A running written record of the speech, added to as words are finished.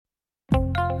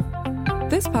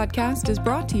This podcast is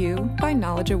brought to you by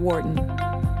Knowledge at Wharton.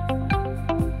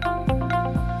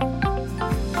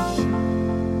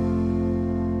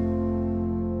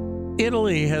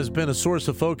 Italy has been a source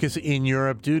of focus in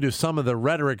Europe due to some of the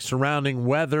rhetoric surrounding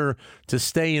whether to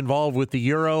stay involved with the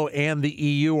euro and the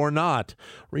EU or not.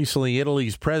 Recently,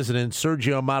 Italy's president,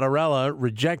 Sergio Mattarella,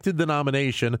 rejected the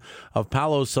nomination of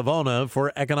Paolo Savona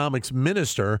for economics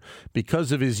minister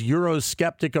because of his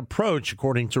Eurosceptic approach,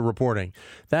 according to reporting.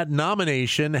 That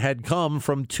nomination had come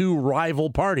from two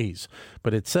rival parties,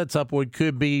 but it sets up what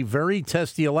could be very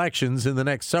testy elections in the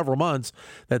next several months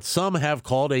that some have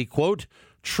called a, quote,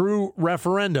 true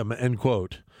referendum, end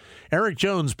quote. Eric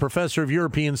Jones, professor of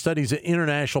European Studies and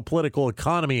International Political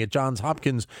Economy at Johns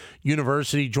Hopkins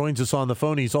University, joins us on the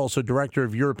phone. He's also director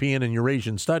of European and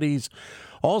Eurasian Studies.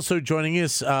 Also joining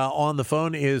us on the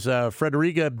phone is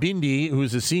Federica Bindi,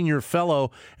 who's a senior fellow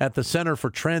at the Center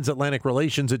for Transatlantic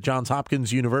Relations at Johns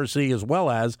Hopkins University, as well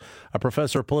as a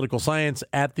professor of political science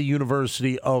at the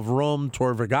University of Rome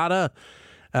Tor Vergata.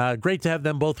 Great to have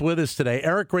them both with us today.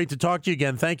 Eric, great to talk to you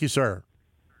again. Thank you, sir.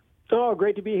 Oh,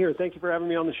 great to be here. Thank you for having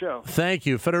me on the show. Thank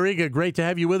you. Federica, great to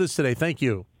have you with us today. Thank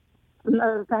you.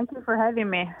 Thank you for having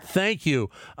me. Thank you.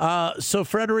 So,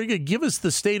 Federica, give us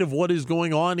the state of what is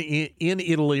going on in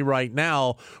Italy right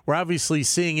now. We're obviously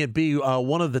seeing it be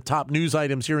one of the top news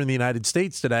items here in the United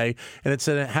States today, and it's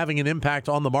having an impact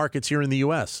on the markets here in the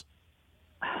U.S.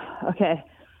 Okay.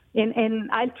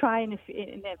 And I'll try in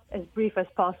as brief as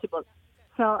possible.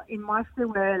 So, in March, there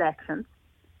were elections.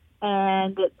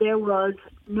 And there was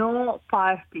no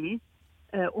party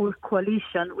or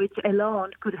coalition which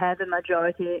alone could have a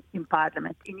majority in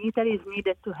parliament. In Italy, it's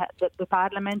needed to have the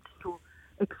parliament to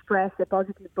express a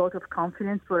positive vote of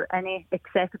confidence for any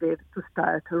executive to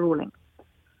start ruling.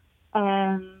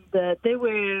 And there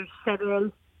were several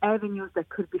avenues that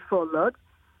could be followed.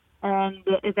 And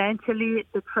eventually,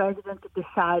 the president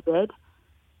decided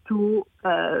to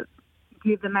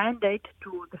give the mandate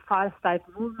to the Far Right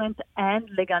movement and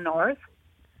Lega North,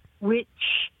 which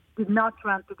did not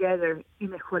run together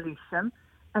in a coalition,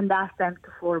 and asked them to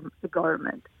form a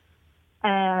government.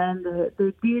 And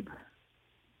they did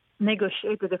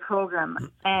negotiate the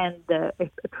program and a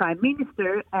prime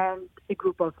minister and a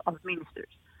group of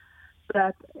ministers.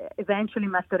 But eventually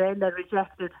Mattarella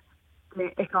rejected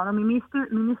the economy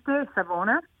minister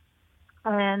Savona,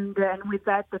 and with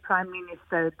that the prime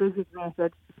minister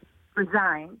designated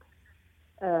resigned,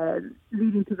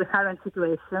 leading to the current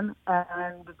situation,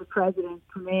 and the president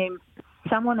to name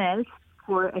someone else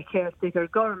for a caretaker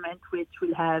government, which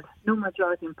will have no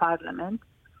majority in parliament,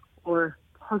 or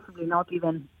possibly not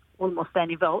even almost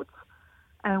any votes,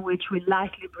 and which will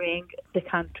likely bring the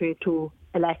country to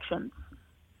elections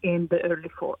in the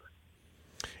early fall.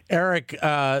 Eric,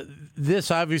 this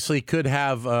obviously could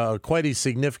have quite a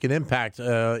significant impact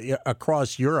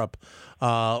across Europe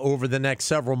over the next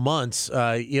several months,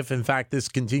 if in fact this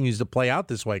continues to play out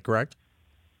this way, correct?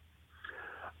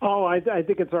 Oh, I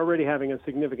think it's already having a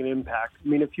significant impact. I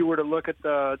mean, if you were to look at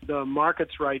the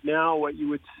markets right now, what you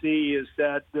would see is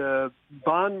that the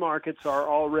bond markets are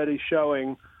already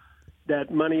showing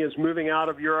that money is moving out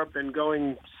of Europe and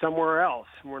going somewhere else.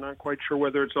 We're not quite sure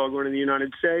whether it's all going to the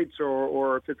United States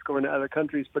or if it's going to other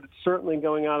countries, but it's certainly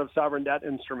going out of sovereign debt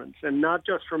instruments, and not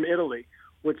just from Italy,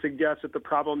 which suggests that the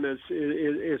problem is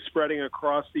spreading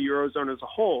across the Eurozone as a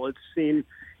whole. It's seen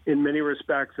in many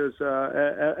respects as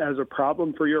a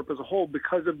problem for Europe as a whole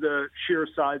because of the sheer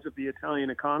size of the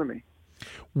Italian economy.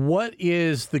 What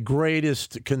is the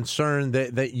greatest concern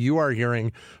that you are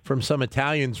hearing from some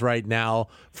Italians right now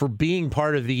for being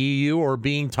part of the EU or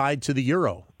being tied to the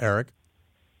euro, Eric?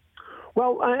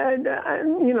 Well,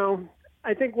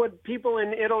 I think what people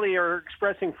in Italy are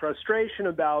expressing frustration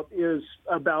about is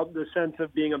about the sense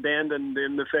of being abandoned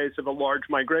in the face of a large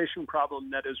migration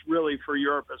problem that is really for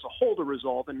Europe as a whole to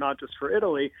resolve and not just for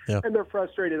Italy. Yeah. And they're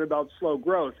frustrated about slow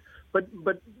growth. But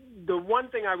the one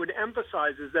thing I would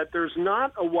emphasize is that there's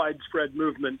not a widespread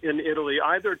movement in Italy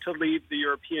either to leave the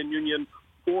European Union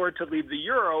or to leave the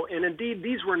euro. And indeed,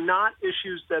 these were not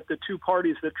issues that the two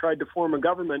parties that tried to form a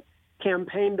government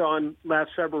campaigned on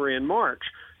last February and March.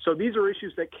 So these are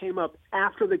issues that came up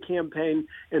after the campaign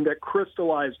and that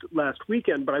crystallized last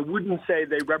weekend, but I wouldn't say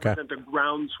they represent a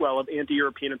groundswell of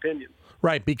anti-European opinion.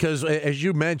 Right, because as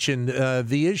you mentioned,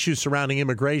 the issues surrounding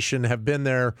immigration have been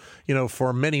there,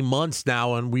 for many months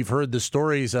now, and we've heard the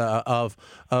stories of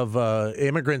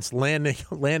immigrants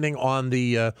landing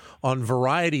on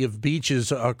variety of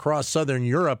beaches across southern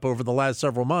Europe over the last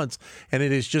several months, and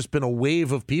it has just been a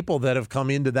wave of people that have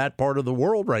come into that part of the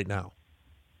world right now.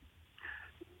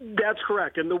 That's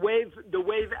correct. And the wave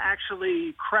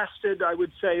actually crested, I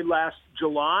would say, last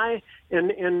July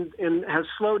and has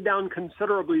slowed down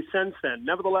considerably since then.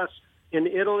 Nevertheless, in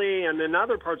Italy and in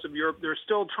other parts of Europe, they're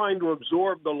still trying to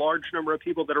absorb the large number of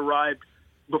people that arrived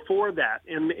before that.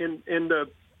 And the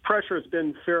pressure has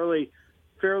been fairly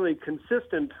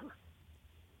consistent.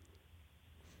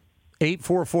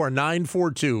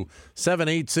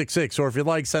 844-942-7866. Or if you'd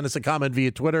like, send us a comment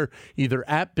via Twitter, either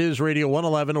at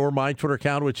BizRadio111 or my Twitter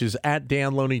account, which is at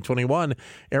DanLoney21.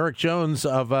 Eric Jones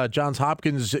of Johns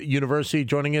Hopkins University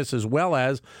joining us, as well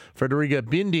as Federica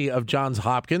Bindi of Johns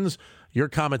Hopkins. Your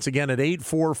comments again at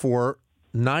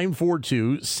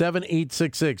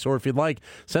 844-942-7866. Or if you'd like,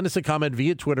 send us a comment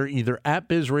via Twitter, either at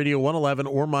BizRadio111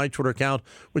 or my Twitter account,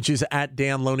 which is at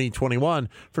DanLoney21.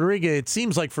 Federica, it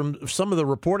seems like from some of the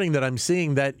reporting that I'm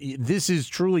seeing that this is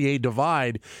truly a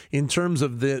divide in terms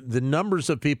of the numbers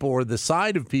of people or the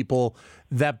side of people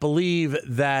that believe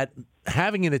that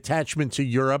having an attachment to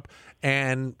Europe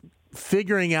and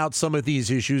figuring out some of these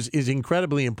issues is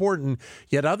incredibly important,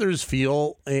 yet others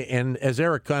feel, and as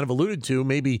Eric kind of alluded to,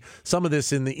 maybe some of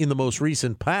this in the most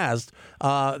recent past,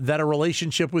 that a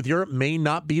relationship with Europe may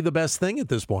not be the best thing at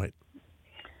this point.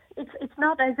 It's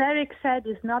not, as Eric said,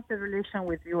 it's not the relation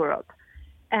with Europe.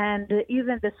 And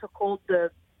even the so-called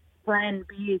Plan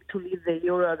B to leave the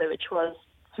euro, which was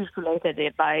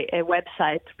circulated by a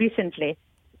website recently,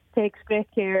 takes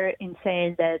great care in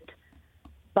saying that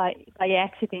by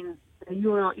exiting the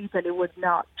euro, Italy would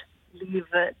not leave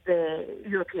the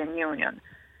European Union.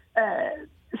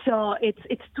 So it's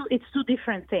two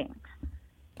different things.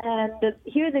 And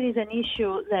here there is an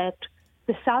issue that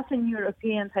the Southern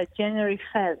Europeans have generally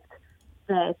felt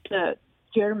that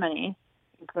Germany,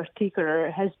 in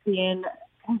particular, has been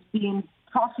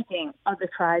profiting of the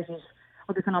crisis,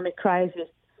 of the economic crisis,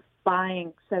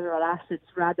 buying several assets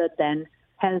rather than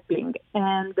helping.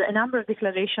 And a number of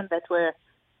declarations that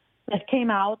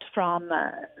came out from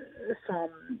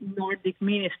Nordic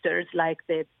ministers, like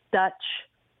the Dutch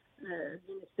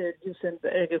minister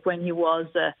Duisenberg, when he was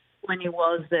the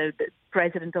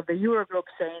president of the Eurogroup,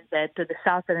 saying that the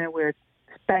Southern were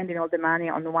spending all the money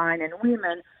on wine and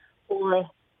women, or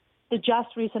the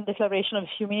just recent declaration of a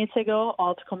few minutes ago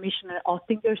of Commissioner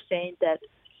Oettinger saying that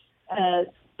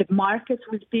the markets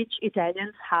will teach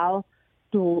Italians how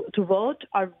to vote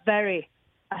are very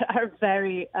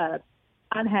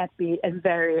unhappy and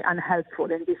very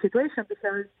unhelpful in this situation,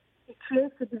 because it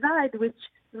creates a divide which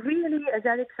really, as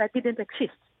Eric said, didn't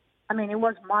exist. I mean, it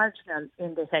was marginal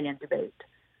in the Italian debate.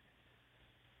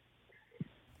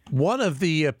 One of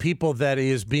the people that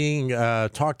is being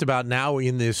talked about now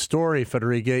in this story,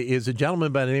 Federica, is a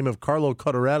gentleman by the name of Carlo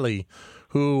Cottarelli,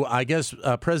 who I guess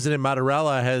President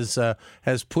Mattarella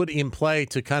has put in play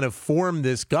to kind of form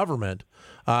this government,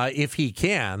 if he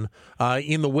can,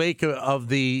 in the wake of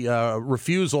the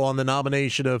refusal on the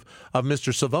nomination of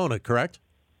Mr. Savona, correct?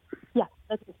 Yeah,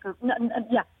 that is correct.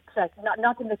 Yeah, correct.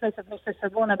 Not in the case of Mr.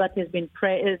 Savona, but he's been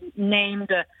named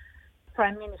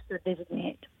Prime Minister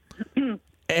designate.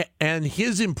 And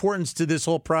his importance to this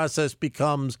whole process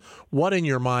becomes what in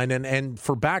your mind? And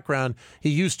for background, he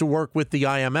used to work with the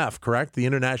IMF, correct? The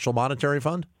International Monetary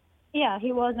Fund? Yeah,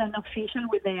 he was an official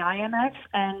with the IMF,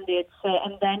 and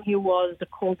then he was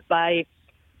called by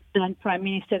then Prime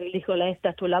Minister Enrico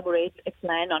Letta to elaborate a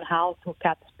plan on how to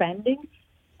cut spending.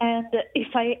 And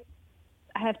if I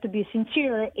have to be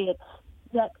sincere, it's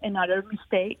yet another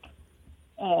mistake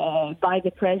by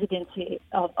the presidency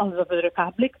of the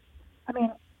Republic. I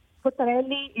mean,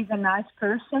 Cottarelli is a nice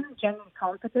person, genuinely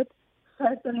competent,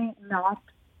 certainly not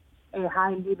a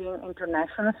high-living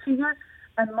international figure,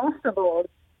 and most of all,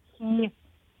 he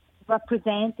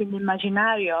represents in the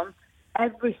Imaginarium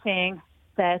everything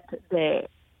that the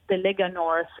Lega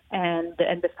North and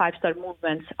the five-star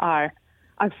movements are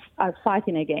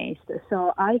fighting against.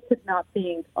 So I could not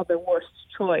think of a worse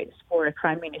choice for a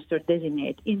prime minister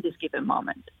designate in this given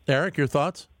moment. Eric, your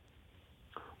thoughts?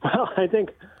 Well, I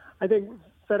think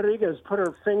Federica has put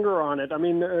her finger on it. I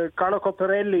mean, Carlo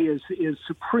Cottarelli is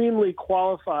supremely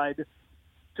qualified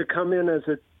to come in as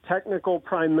a technical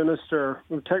prime minister,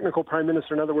 in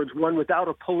other words, one without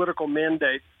a political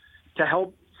mandate, to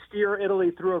help steer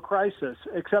Italy through a crisis,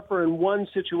 except for in one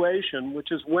situation,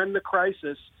 which is when the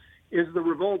crisis is the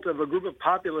revolt of a group of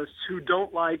populists who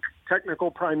don't like technical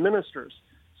prime ministers.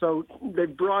 So they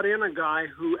brought in a guy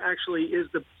who actually is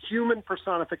the human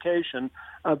personification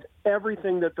of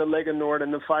everything that the Lega Nord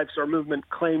and the Five-Star Movement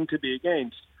claim to be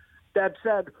against. That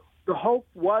said, the hope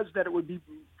was that it would be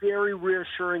very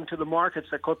reassuring to the markets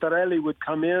that Cottarelli would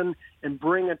come in and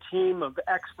bring a team of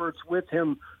experts with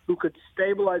him who could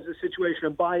stabilize the situation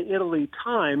and buy Italy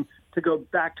time to go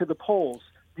back to the polls.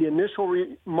 The initial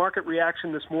market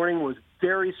reaction this morning was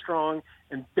very strong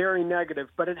and very negative,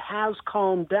 but it has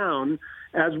calmed down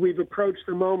as we've approached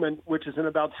the moment, which is in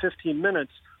about 15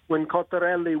 minutes, when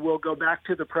Cottarelli will go back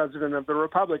to the President of the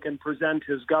Republic and present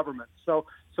his government. So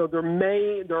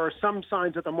there are some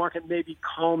signs that the market may be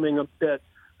calming a bit,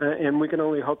 and we can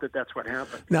only hope that that's what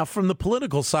happens. Now, from the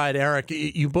political side, Eric,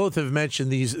 you both have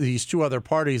mentioned these two other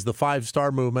parties, the Five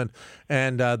Star Movement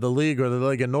and the League or the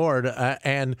Lega Nord,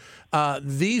 and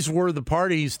these were the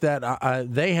parties that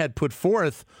they had put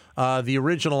forth the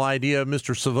original idea of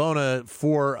Mr. Savona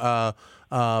for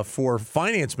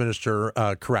finance minister.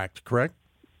 Correct?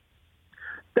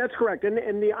 That's correct.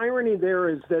 And the irony there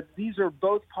is that these are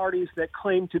both parties that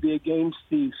claim to be against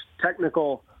these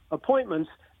technical appointments,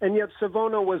 and yet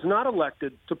Savona was not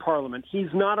elected to Parliament. He's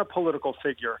not a political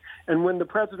figure. And when the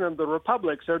President of the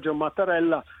Republic, Sergio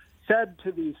Mattarella, said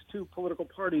to these two political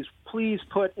parties, please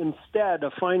put instead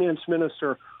a finance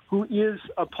minister who is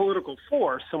a political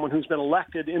force, someone who's been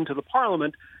elected into the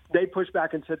Parliament, they pushed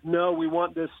back and said, no, we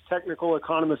want this technical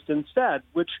economist instead,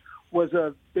 which was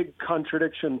a big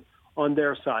contradiction on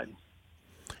their side.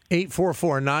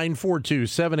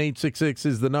 844-942-7866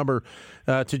 is the number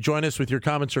to join us with your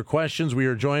comments or questions. We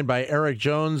are joined by Eric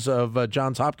Jones of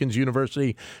Johns Hopkins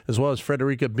University, as well as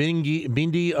Frederica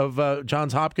Bindi of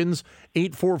Johns Hopkins.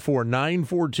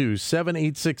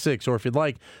 844-942-7866. Or if you'd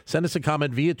like, send us a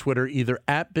comment via Twitter, either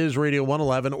at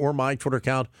BizRadio111 or my Twitter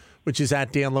account, which is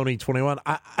at DanLoney21.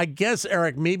 I guess,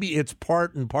 Eric, maybe it's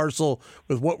part and parcel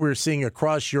with what we're seeing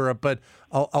across Europe, but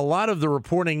a lot of the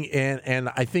reporting, and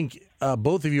I think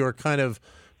both of you are kind of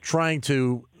trying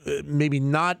to maybe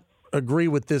not agree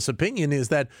with this opinion, is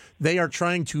that they are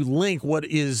trying to link what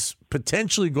is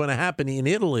potentially going to happen in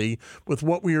Italy with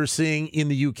what we are seeing in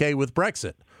the UK with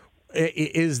Brexit.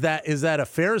 Is that a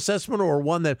fair assessment, or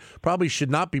one that probably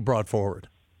should not be brought forward?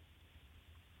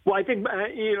 Well, I think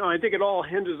I think it all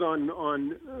hinges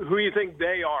on who you think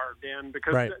they are, Dan.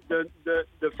 Because right.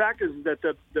 the fact is that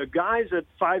the guys at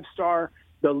Five Star,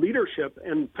 the leadership,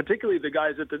 and particularly the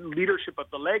guys at the leadership of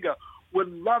the Lega,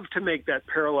 would love to make that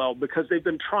parallel, because they've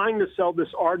been trying to sell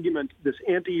this argument, this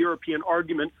anti-European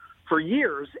argument, for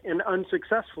years and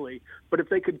unsuccessfully. But if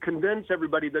they could convince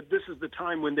everybody that this is the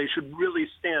time when they should really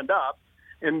stand up,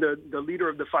 and the leader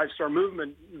of the Five Star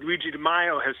Movement, Luigi Di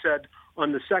Maio, has said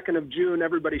on the 2nd of June,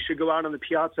 everybody should go out on the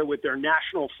piazza with their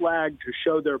national flag to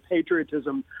show their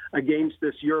patriotism against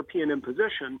this European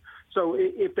imposition. So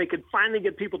if they could finally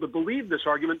get people to believe this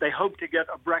argument, they hope to get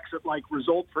a Brexit-like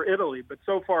result for Italy. But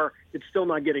so far, it's still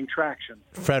not getting traction.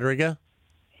 Frederica?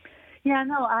 Yeah,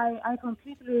 no, I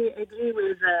completely agree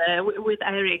with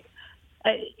Eric.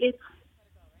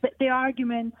 The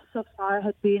argument so far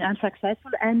has been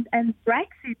unsuccessful, and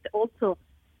Brexit also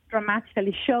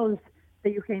dramatically shows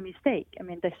the UK mistake. I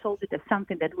mean, they sold it as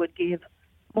something that would give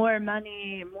more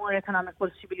money, more economic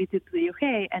possibility to the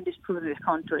UK, and disprove the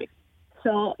contrary.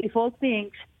 So if all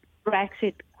things,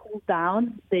 Brexit cooled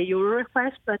down the Euro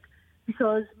request, but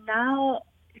because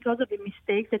of the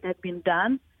mistakes that have been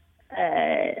done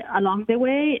along the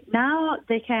way, now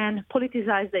they can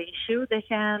politicize the issue. They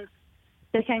can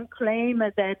claim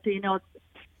that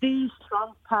these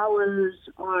strong powers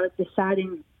are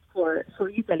deciding for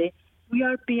Italy. We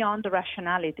are beyond the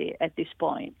rationality at this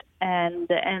point, and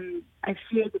I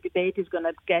fear the debate is going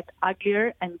to get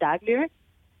uglier and uglier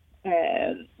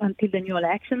until the new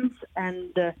elections,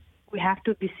 and we have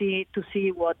to see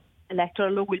what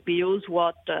electoral law will be used,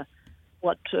 what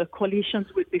coalitions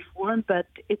will be formed, but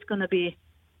it's going to be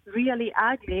really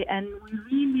ugly, and we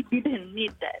really didn't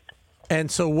need that. And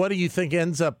so what do you think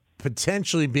ends up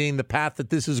potentially being the path that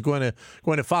this is going to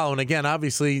follow? And again,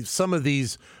 obviously, some of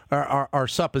these are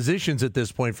suppositions at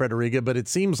this point, Frederica, but it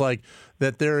seems like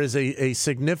that there is a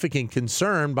significant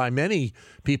concern by many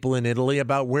people in Italy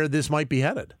about where this might be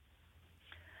headed.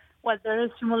 Well, there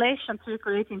is simulation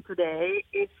circulating today.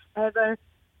 If ever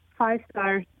Five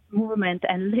Star Movement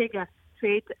and Lega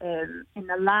create an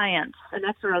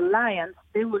electoral alliance,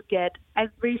 they will get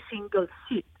every single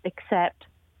seat except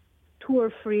 2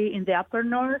 or 3 in the upper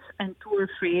north and 2 or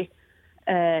 3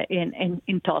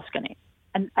 in Tuscany.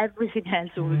 And everything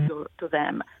else will go to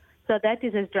them. So that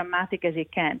is as dramatic as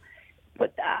it can.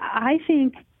 But I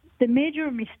think the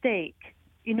major mistake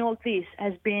in all this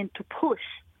has been to push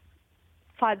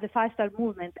the Five Star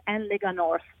Movement and Lega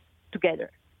North together.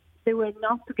 They were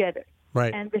not together.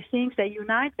 Right. And the things that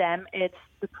unite them, it's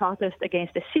the protest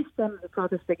against the system, the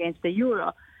protest against the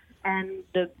euro, and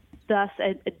thus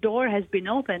a door has been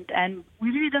opened, and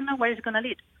we really don't know where it's going to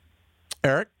lead.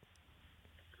 Eric?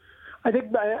 I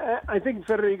think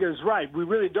Federica is right. We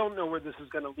really don't know where this is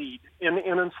going to lead.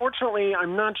 And unfortunately,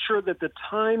 I'm not sure that the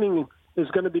timing is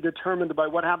going to be determined by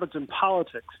what happens in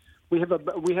politics. We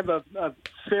have a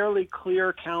fairly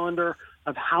clear calendar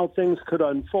of how things could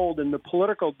unfold in the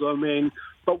political domain,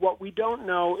 but what we don't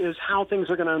know is how things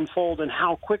are going to unfold and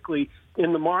how quickly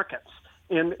in the markets.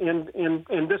 And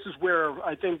this is where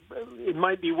I think it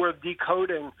might be worth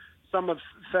decoding some of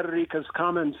Federica's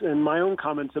comments and my own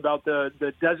comments about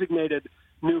the designated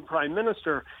new prime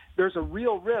minister. There's a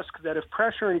real risk that if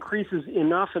pressure increases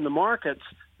enough in the markets,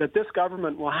 that this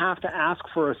government will have to ask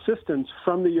for assistance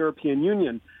from the European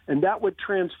Union. And that would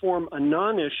transform a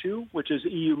non-issue, which is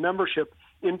EU membership,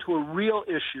 into a real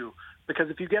issue. Because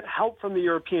if you get help from the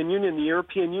European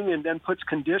Union then puts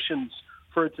conditions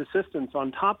for its assistance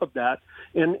on top of that,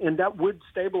 and that would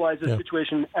stabilize the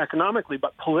situation economically,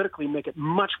 but politically make it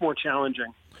much more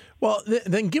challenging. Well,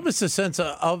 then give us a sense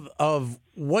of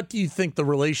what do you think the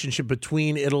relationship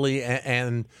between Italy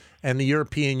and the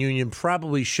European Union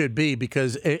probably should be?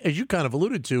 Because, as you kind of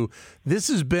alluded to, this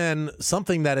has been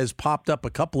something that has popped up a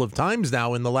couple of times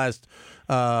now in the last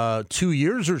 2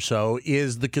 years or so,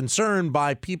 is the concern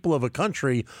by people of a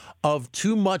country of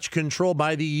too much control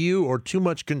by the EU or too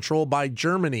much control by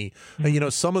Germany,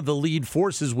 some of the lead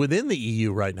forces within the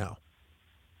EU right now.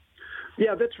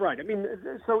 Yeah, that's right. I mean,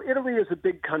 so Italy is a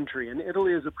big country, and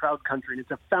Italy is a proud country, and it's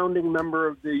a founding member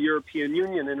of the European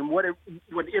Union. And what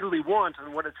Italy wants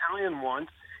and what Italians want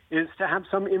is to have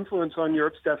some influence on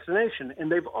Europe's destination.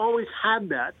 And they've always had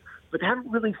that, but they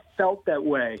haven't really felt that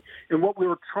way. And what we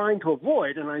were trying to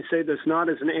avoid, and I say this not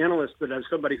as an analyst, but as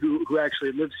somebody who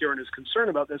actually lives here and is concerned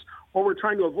about this, what we're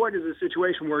trying to avoid is a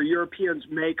situation where Europeans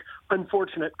make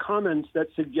unfortunate comments that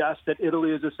suggest that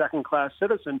Italy is a second-class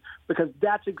citizen, because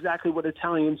that's exactly what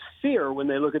Italians fear when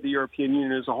they look at the European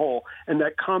Union as a whole. And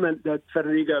that comment that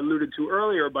Federica alluded to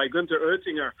earlier by Günther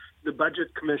Oettinger, the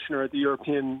budget commissioner at the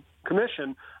European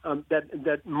Commission,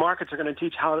 that markets are going to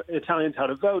teach Italians how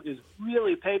to vote, is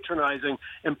really patronizing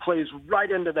and plays right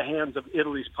into the hands of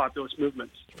Italy's populist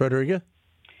movements. Federica?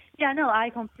 Yeah, no, I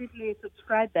completely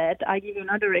subscribe that. I give you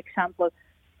another example.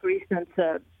 For instance,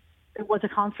 there was a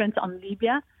conference on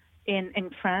Libya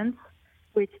in France,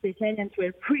 which the Italians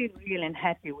were really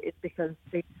unhappy with because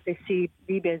they see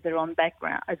Libya as their own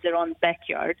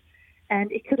backyard,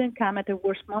 and it couldn't come at a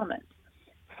worse moment.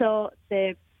 So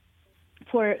as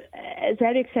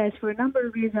Eric says, for a number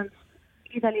of reasons,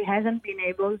 Italy hasn't been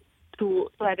able to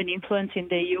have an influence in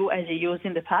the EU as it used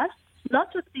in the past.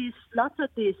 Lots of these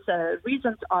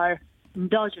reasons are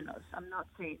endogenous, I'm not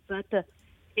saying, but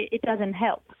it doesn't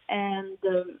help. And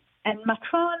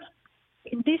Macron,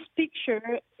 in this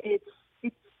picture, it's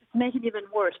making it even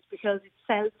worse because it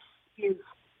sells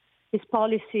his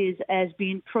policies as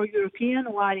being pro-European,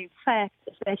 while in fact,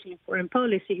 especially in foreign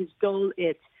policy, his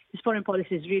foreign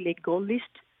policy is really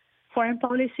goalist foreign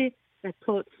policy that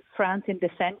puts France in the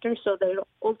center. So there are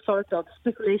all sorts of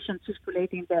speculations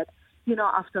circulating that,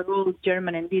 after all,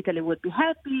 Germany and Italy would be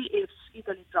happy if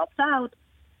Italy dropped out,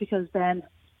 because then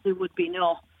there would be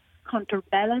no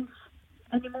counterbalance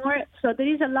anymore. So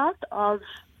there is a lot of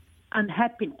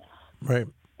unhappiness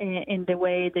in the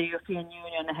way the European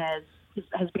Union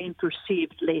has been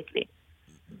perceived lately.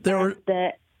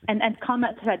 And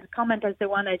comment as the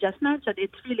one I just mentioned,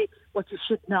 it's really what you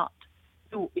should not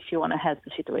do if you want to help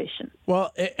the situation.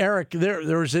 Well, Eric,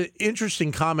 there was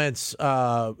interesting comments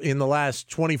in the last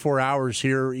 24 hours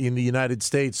here in the United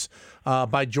States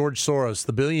by George Soros,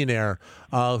 the billionaire,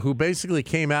 who basically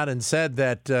came out and said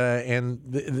that, and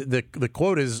the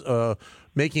quote is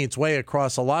making its way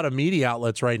across a lot of media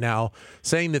outlets right now,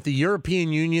 saying that the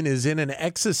European Union is in an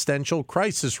existential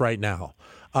crisis right now.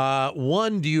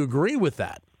 Do you agree with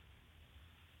that?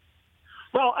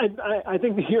 Well, I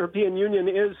think the European Union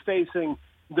is facing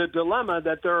the dilemma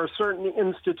that there are certain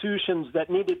institutions that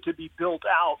needed to be built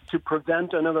out to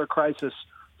prevent another crisis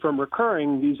from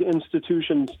recurring, these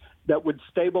institutions that would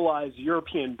stabilize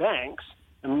European banks.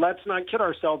 And let's not kid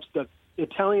ourselves, the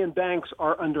Italian banks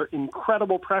are under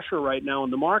incredible pressure right now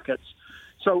in the markets.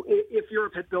 So if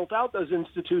Europe had built out those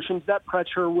institutions, that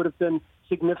pressure would have been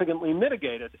significantly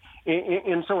mitigated.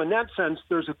 And so in that sense,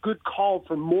 there's a good call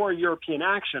for more European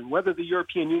action. Whether the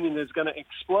European Union is going to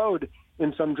explode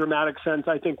in some dramatic sense,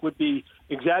 I think would be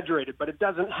exaggerated. But it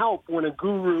doesn't help when a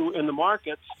guru in the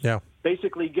markets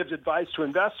basically gives advice to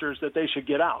investors that they should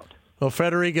get out. Well,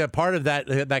 Federica, part of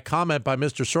that comment by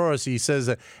Mr. Soros, he says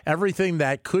that everything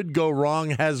that could go wrong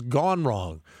has gone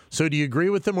wrong. So do you agree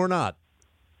with him or not?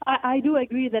 I do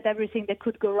agree that everything that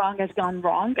could go wrong has gone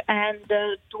wrong. And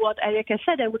to what Erika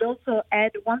said, I would also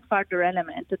add one further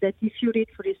element, that if you read,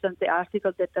 for instance, the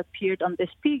article that appeared on the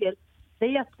Spiegel,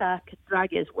 they attack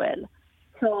Draghi as well.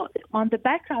 So on the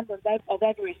background of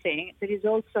everything, there is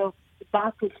also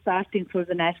battle starting for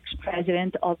the next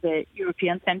president of the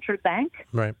European Central Bank.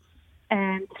 Right.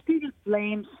 And Spiegel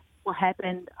blames what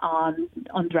happened on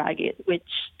Draghi, which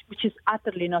is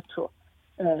utterly not true.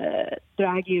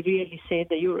 Draghi really saved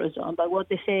the Eurozone, but what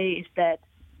they say is that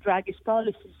Draghi's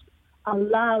policies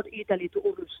allowed Italy to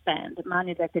overspend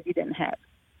money that they didn't have.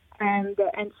 And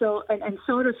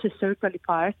Soros is certainly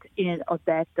part of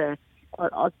that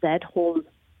whole,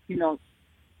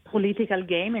 political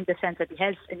game, in the sense that he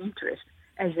has an interest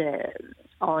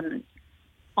on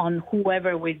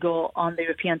whoever will go on the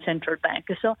European Central Bank.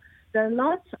 So there are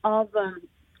lots of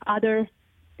other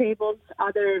tables,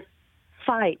 other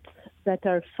fights that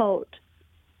are fought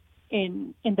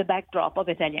in the backdrop of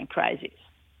Italian crisis.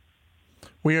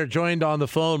 We are joined on the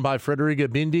phone by Federica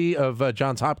Bindi of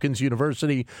Johns Hopkins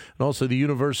University and also the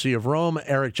University of Rome.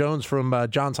 Eric Jones from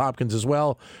Johns Hopkins as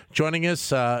well joining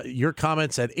us. Your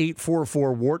comments at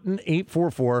 844-WHARTON,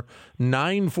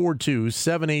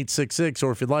 844-942-7866.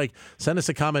 Or if you'd like, send us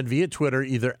a comment via Twitter,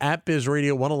 either at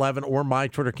BizRadio111 or my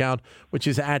Twitter account, which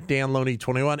is at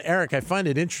DanLoney21. Eric, I find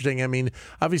it interesting. I mean,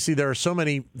 obviously there are so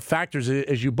many factors,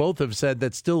 as you both have said,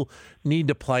 that still need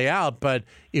to play out. But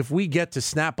if we get to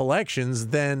snap elections,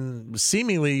 then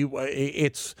seemingly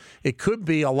it could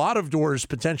be a lot of doors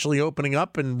potentially opening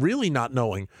up and really not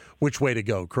knowing which way to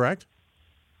go, correct?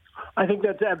 I think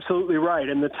that's absolutely right.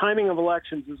 And the timing of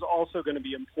elections is also going to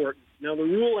be important. Now, the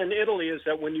rule in Italy is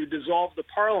that when you dissolve the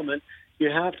parliament, you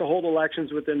have to hold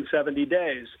elections within 70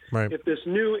 days. Right. If this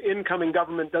new incoming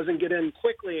government doesn't get in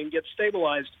quickly and get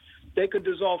stabilized, they could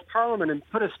dissolve parliament and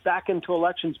put us back into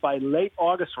elections by late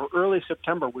August or early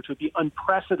September, which would be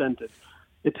unprecedented.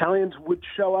 Italians would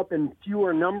show up in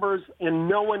fewer numbers, and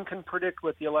no one can predict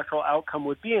what the electoral outcome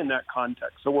would be in that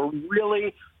context. So we're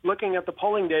really looking at the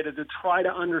polling data to try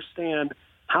to understand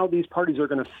how these parties are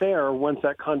going to fare once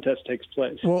that contest takes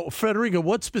place. Well, Federica,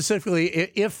 what specifically,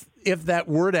 if that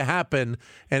were to happen,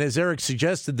 and as Eric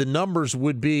suggested, the numbers of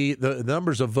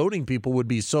voting people would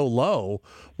be so low,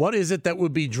 what is it that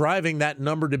would be driving that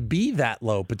number to be that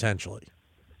low potentially?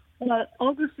 Well,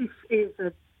 August is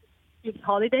a big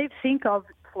holiday. Think of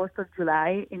 4th of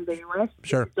July in the U.S.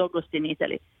 Sure. It's August in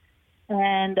Italy.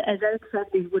 And as Eric said,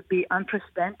 it would be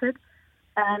unprecedented.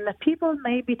 And people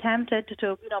may be tempted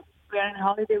to, we're on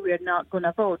holiday, we're not going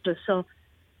to vote. So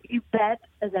that,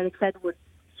 as Eric said, would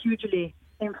hugely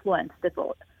influence the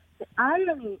vote. The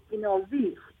irony in all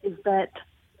this is that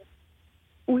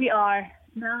we are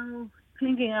now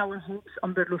clinging our hopes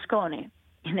on Berlusconi,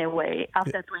 in a way,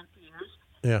 after 20 years.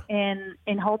 Yeah.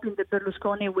 And hoping that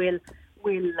Berlusconi will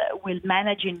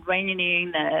manage in reining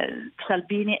in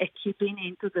Salvini and keeping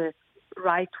into the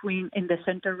right wing, in the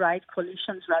center-right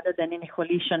coalitions rather than in a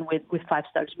coalition with Five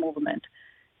Stars Movement.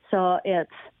 So it's,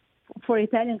 for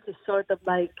Italians, it's sort of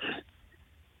like,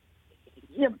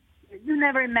 you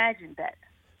never imagined that.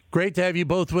 Great to have you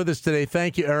both with us today.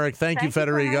 Thank you, Eric. Thank you,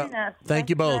 Federica. Thank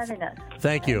you both.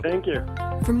 Thank you. Thank you.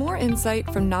 For more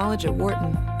insight from Knowledge at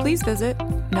Wharton, please visit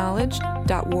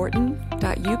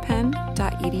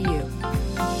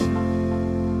knowledge.wharton.upenn.edu.